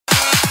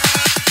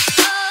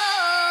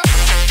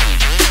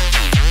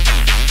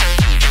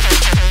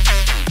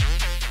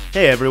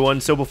Hey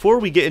everyone, so before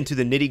we get into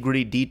the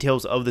nitty-gritty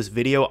details of this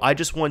video, I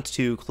just want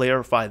to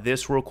clarify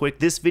this real quick.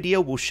 This video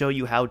will show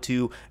you how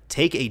to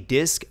take a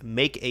disc,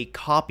 make a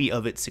copy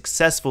of it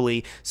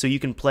successfully so you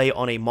can play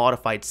on a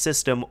modified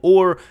system,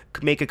 or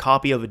make a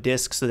copy of a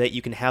disc so that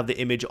you can have the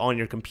image on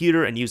your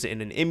computer and use it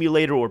in an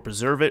emulator or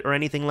preserve it or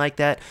anything like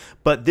that.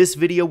 But this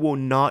video will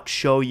not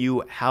show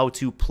you how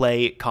to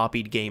play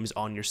copied games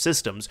on your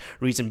systems.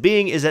 Reason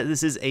being is that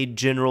this is a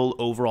general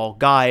overall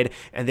guide,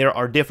 and there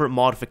are different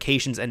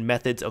modifications and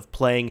methods of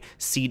playing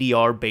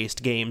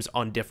CDR-based games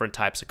on different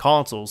types of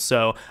consoles.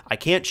 So I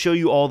can't show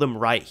you all of them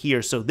right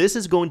here. So this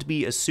is going to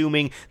be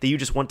assuming that you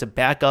just want to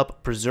back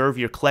up, preserve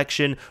your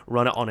collection,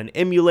 run it on an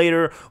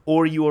emulator,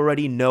 or you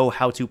already know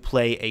how to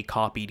play a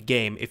copied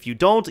game. If you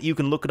don't, you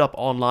can look it up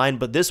online,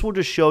 but this will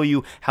just show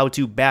you how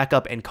to back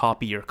up and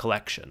copy your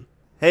collection.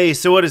 Hey,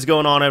 so what is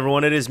going on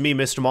everyone? It is me,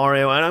 Mr.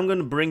 Mario, and I'm going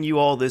to bring you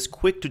all this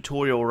quick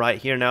tutorial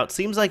right here. Now, it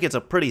seems like it's a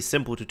pretty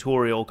simple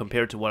tutorial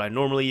compared to what I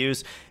normally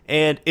use,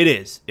 and it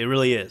is. It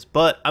really is.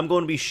 But I'm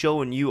going to be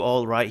showing you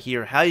all right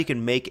here how you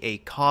can make a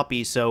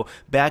copy, so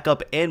back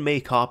up and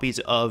make copies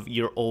of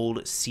your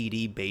old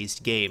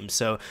CD-based games.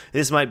 So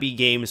this might be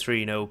games for,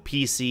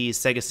 PC,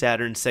 Sega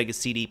Saturn, Sega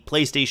CD,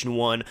 PlayStation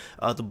 1,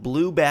 the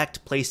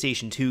blue-backed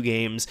PlayStation 2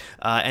 games,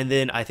 and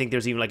then I think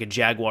there's even like a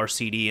Jaguar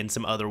CD and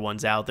some other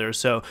ones out there.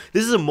 So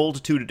this is a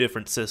multitude of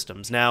different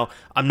systems. Now,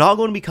 I'm not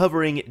going to be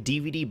covering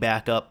DVD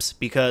backups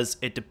because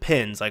it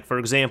depends. Like, for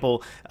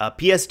example,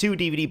 PS2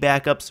 DVD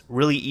backups,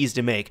 really easy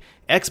to make.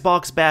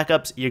 Xbox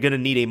backups, you're going to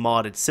need a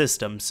modded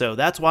system, so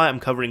that's why I'm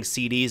covering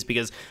CDs,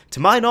 because to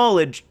my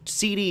knowledge,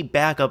 CD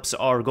backups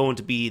are going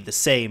to be the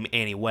same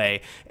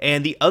anyway.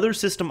 And the other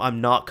system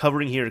I'm not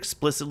covering here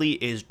explicitly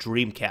is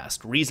Dreamcast.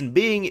 Reason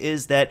being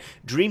is that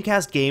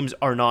Dreamcast games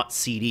are not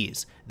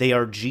CDs. They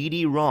are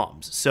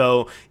GD-ROMs,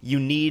 so you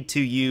need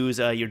to use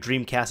your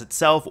Dreamcast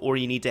itself, or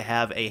you need to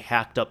have a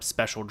hacked up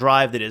special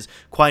drive that is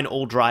quite an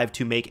old drive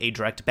to make a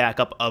direct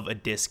backup of a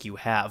disc you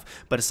have.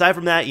 But aside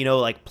from that,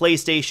 like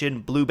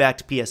PlayStation,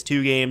 blue-backed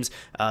PS2 games,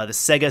 the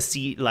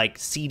Sega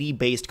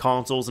CD-based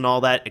consoles and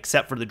all that,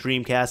 except for the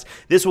Dreamcast,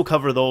 this will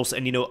cover those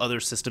and other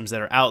systems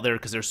that are out there,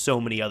 because there's so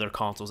many other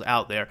consoles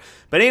out there.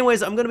 But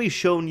anyways, I'm going to be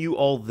showing you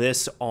all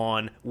this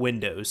on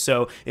Windows.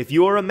 So if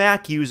you're a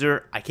Mac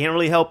user, I can't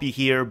really help you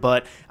here,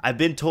 but I've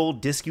been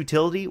told Disk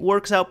Utility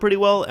works out pretty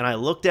well, and I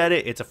looked at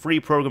it. It's a free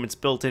program. It's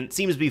built in. It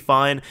seems to be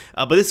fine,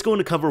 but this is going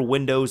to cover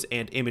Windows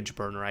and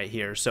ImgBurn right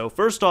here. So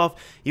first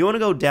off, you want to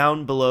go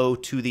down below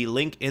to the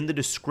link in the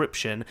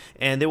description,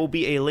 and there will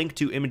be a link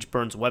to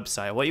ImgBurn's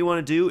website. What you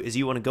want to do is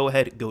you want to go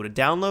ahead, go to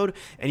download,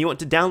 and you want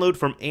to download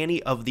from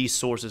any of these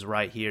sources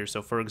right here.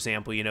 So for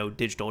example,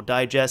 Digital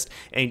Digest,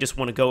 and you just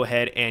want to go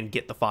ahead and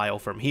get the file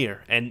from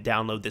here and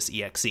download this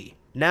exe.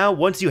 Now,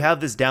 once you have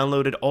this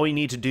downloaded, all you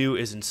need to do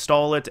is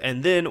install it,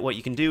 and then what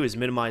you can do is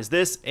minimize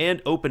this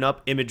and open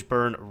up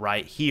ImgBurn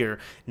right here.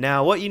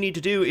 Now, what you need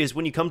to do is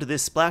when you come to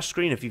this splash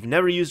screen, if you've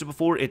never used it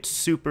before, it's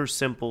super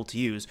simple to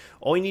use.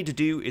 All you need to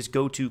do is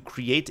go to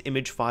Create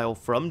Image File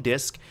from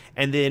Disk,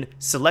 and then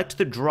select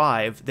the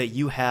drive that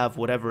you have,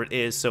 whatever it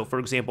is. So, for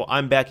example,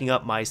 I'm backing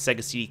up my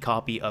Sega CD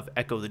copy of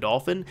Echo the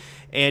Dolphin,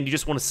 and you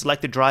just want to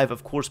select the drive,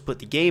 of course, put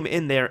the game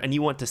in there, and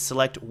you want to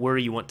select where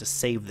you want to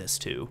save this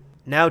to.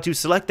 Now, to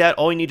select that,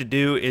 all you need to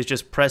do is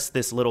just press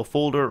this little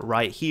folder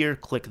right here,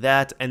 click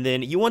that, and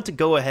then you want to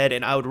go ahead,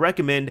 and I would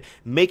recommend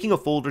making a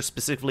folder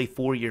specifically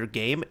for your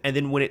game, and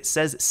then when it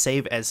says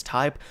save as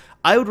type,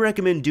 I would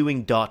recommend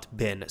doing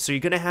 .bin. So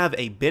you're going to have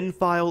a bin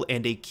file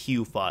and a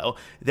Q file.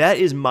 That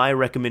is my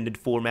recommended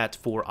format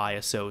for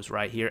ISOs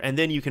right here, and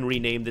then you can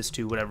rename this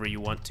to whatever you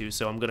want to.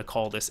 So I'm going to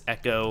call this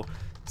Echo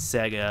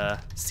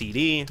Sega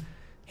CD.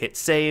 Hit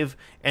save,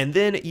 and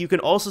then you can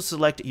also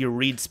select your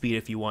read speed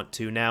if you want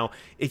to. Now,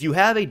 if you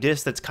have a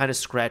disk that's kind of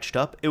scratched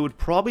up, it would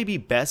probably be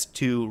best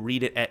to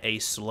read it at a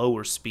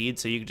slower speed,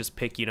 so you can just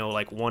pick,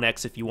 like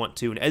 1x if you want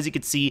to, and as you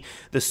can see,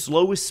 the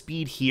slowest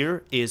speed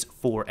here is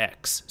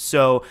 4x.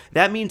 So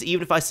that means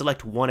even if I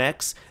select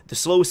 1x, the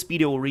slowest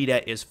speed it will read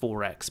at is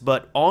 4x,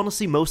 but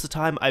honestly, most of the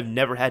time, I've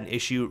never had an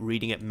issue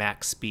reading at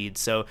max speed,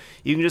 so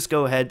you can just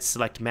go ahead,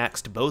 select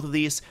max to both of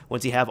these.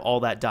 Once you have all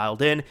that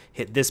dialed in,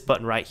 hit this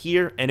button right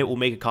here, and it will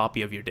make a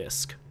copy of your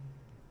disc.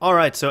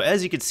 Alright, so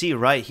as you can see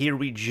right here,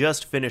 we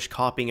just finished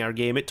copying our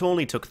game. It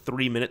only took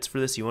 3 minutes for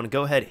this. You want to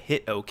go ahead,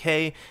 hit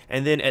OK,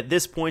 and then at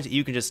this point,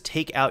 you can just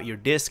take out your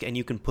disc and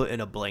you can put in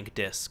a blank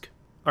disc.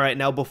 Alright,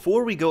 now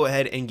before we go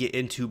ahead and get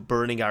into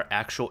burning our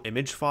actual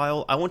image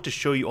file, I want to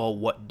show you all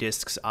what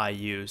discs I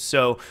use.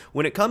 So,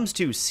 when it comes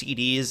to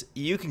CDs,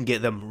 you can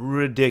get them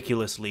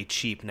ridiculously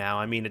cheap now.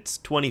 I mean, it's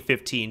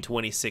 2015,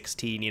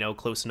 2016,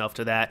 close enough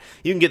to that.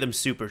 You can get them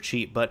super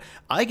cheap, but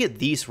I get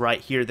these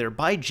right here. They're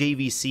by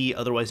JVC,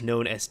 otherwise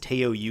known as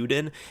Teo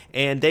Yuden,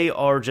 and they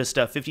are just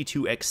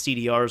 52X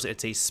CDRs.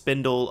 It's a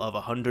spindle of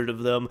 100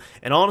 of them,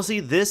 and honestly,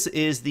 this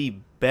is the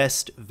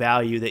best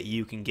value that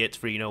you can get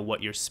for, you know,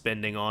 what you're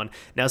spending on.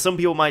 Now, some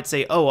people might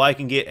say, oh, I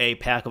can get a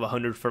pack of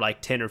 100 for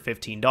like $10 or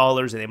 $15,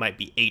 and they might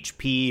be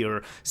HP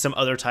or some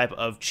other type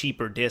of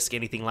cheaper disc,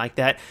 anything like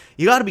that.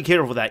 You got to be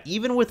careful with that.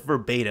 Even with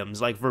verbatims,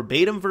 like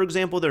Verbatim, for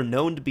example, they're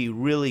known to be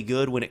really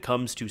good when it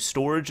comes to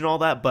storage and all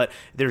that, but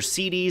their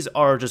CDs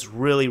are just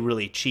really,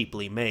 really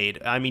cheaply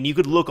made. I mean, you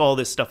could look all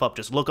this stuff up,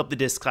 just look up the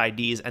disc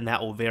IDs, and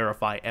that will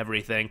verify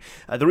everything.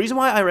 The reason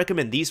why I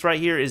recommend these right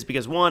here is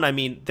because, one, I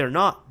mean, they're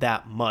not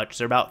that much.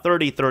 They're about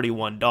 $30,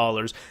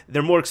 $31.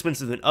 They're more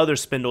expensive than other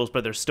spindles,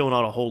 but they're still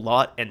not a whole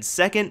lot. And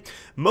second,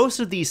 most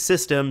of these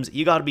systems,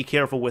 you got to be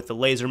careful with the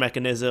laser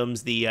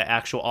mechanisms, the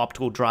actual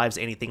optical drives,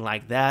 anything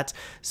like that.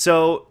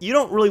 So you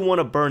don't really want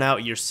to burn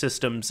out your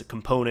system's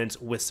components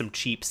with some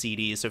cheap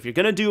CDs. So if you're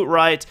going to do it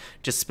right,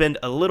 just spend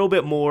a little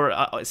bit more.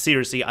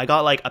 Seriously, I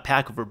got like a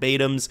pack of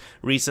Verbatims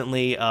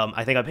recently.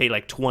 I think I paid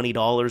like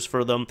 $20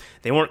 for them.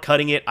 They weren't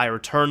cutting it. I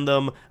returned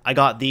them. I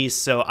got these,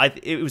 so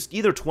it was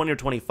either 20 or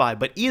 25,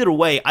 but either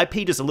way, I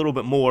paid just a little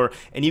bit more,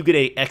 and you get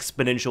a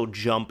exponential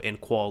jump in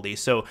quality.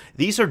 So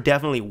these are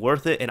definitely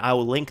worth it, and I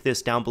will link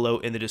this down below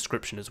in the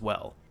description as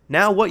well.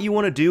 Now, what you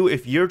want to do,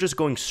 if you're just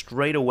going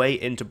straight away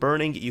into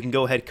burning, you can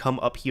go ahead, come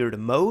up here to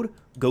mode,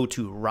 go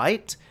to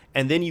write,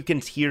 and then you can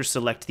here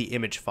select the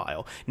image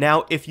file.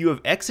 Now, if you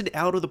have exited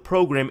out of the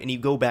program and you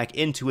go back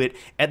into it,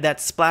 at that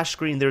splash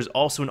screen, there's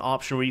also an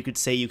option where you could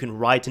say you can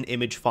write an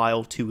image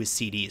file to a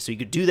CD. So you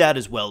could do that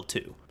as well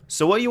too.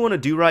 So what you want to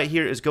do right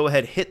here is go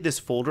ahead, hit this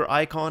folder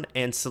icon,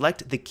 and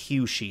select the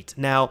Q sheet.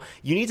 Now,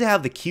 you need to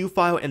have the Q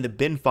file and the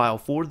bin file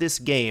for this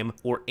game,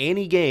 or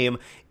any game,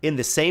 in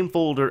the same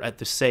folder at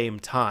the same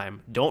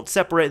time. Don't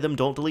separate them,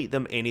 don't delete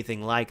them,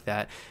 anything like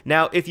that.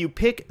 Now, if you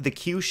pick the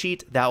Q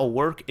sheet, that will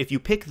work. If you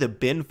pick the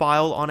bin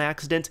file on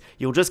accident,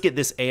 you'll just get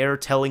this error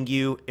telling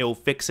you it'll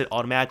fix it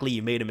automatically.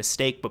 You made a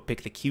mistake, but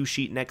pick the Q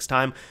sheet next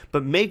time.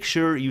 But make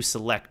sure you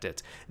select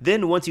it.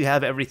 Then once you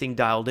have everything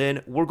dialed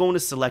in, we're going to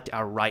select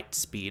our write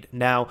speed.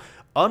 Now,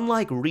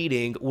 unlike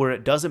reading, where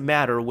it doesn't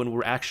matter when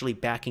we're actually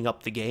backing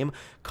up the game,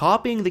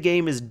 copying the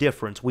game is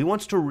different. We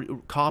want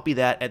to copy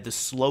that at the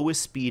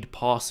slowest speed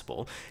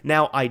possible.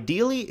 Now,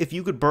 ideally, if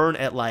you could burn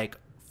at like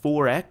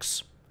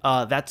 4x,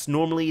 that's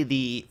normally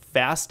the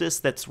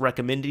fastest that's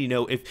recommended, you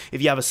know, if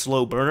you have a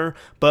slow burner.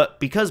 But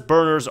because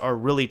burners are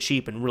really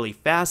cheap and really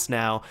fast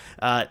now,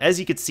 as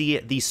you can see,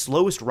 the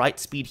slowest write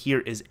speed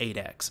here is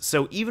 8x.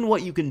 So even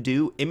what you can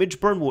do,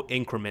 ImgBurn will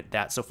increment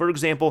that. So for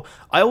example,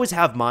 I always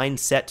have mine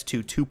set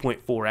to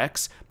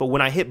 2.4x, but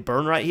when I hit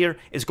burn right here,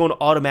 it's going to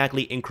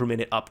automatically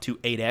increment it up to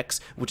 8x,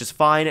 which is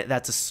fine.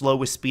 That's the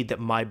slowest speed that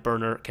my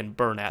burner can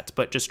burn at.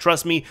 But just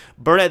trust me,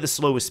 burn at the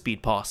slowest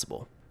speed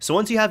possible. So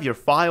once you have your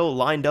file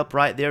lined up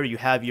right there, you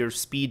have your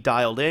speed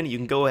dialed in, you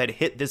can go ahead and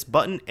hit this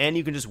button, and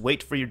you can just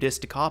wait for your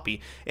disc to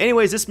copy.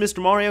 Anyways, this is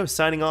Mr. Mario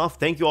signing off.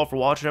 Thank you all for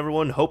watching,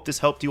 everyone. Hope this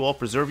helped you all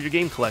preserve your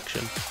game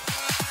collection.